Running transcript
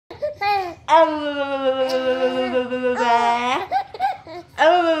How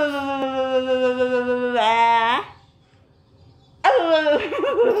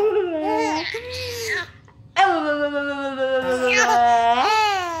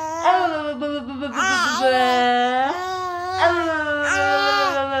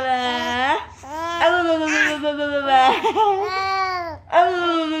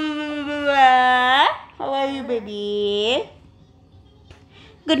are you, baby?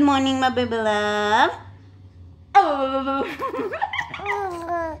 Good morning, my baby love. Oh,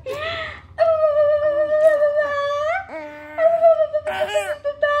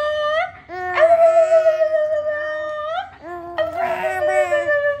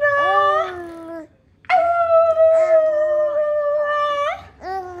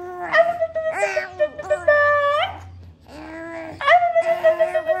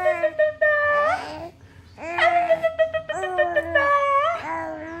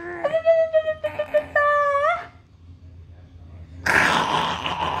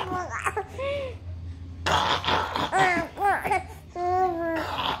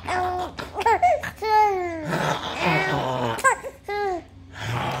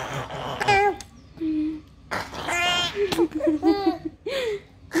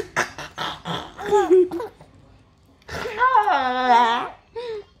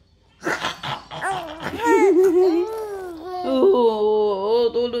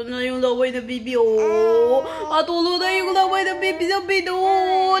 tulo na yung laway na baby, oh. Tulo na yung laway na baby sa bed,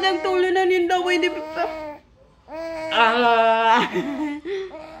 oh. Nagtulo na yung laway na baby.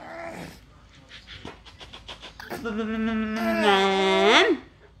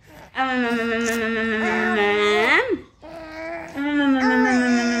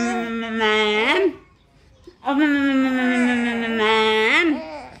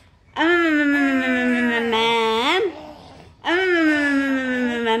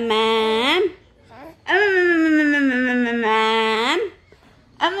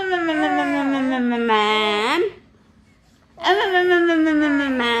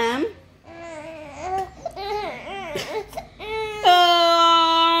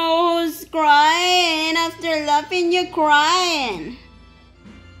 Oh, who's crying? After laughing, you're crying.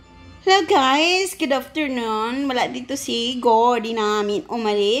 Hello guys, good afternoon. Wala dito si Gordy namin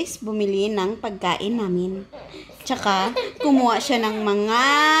umalis, bumili ng pagkain namin. Tsaka, kumuha siya ng mga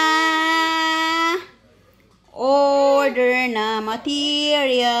order na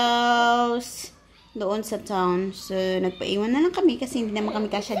materials doon sa town. So, nagpaiwan na lang kami kasi hindi naman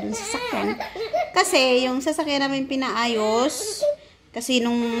kami kasya dun sa sasakyan. Kasi, yung sasakyan namin pinaayos, kasi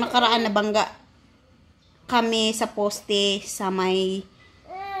nung nakaraan na bangga kami sa poste sa may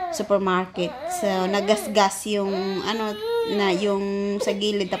supermarket. So, nagasgas yung, na yung sa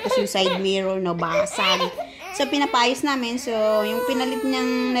gilid, tapos yung side mirror na basag. So, pinapaayos namin. So, yung pinalit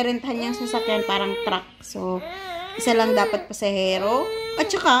niyang narentahan niyang sasakyan, parang truck. So, isa lang dapat pasahero. At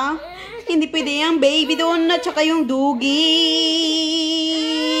saka, hindi pwede yung baby doon at saka yung doogie.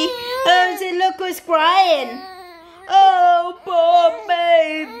 Oh, si look who's crying. Oh, poor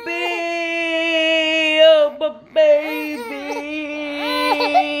baby. Oh, poor baby.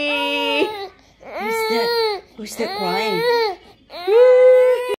 Who's that crying?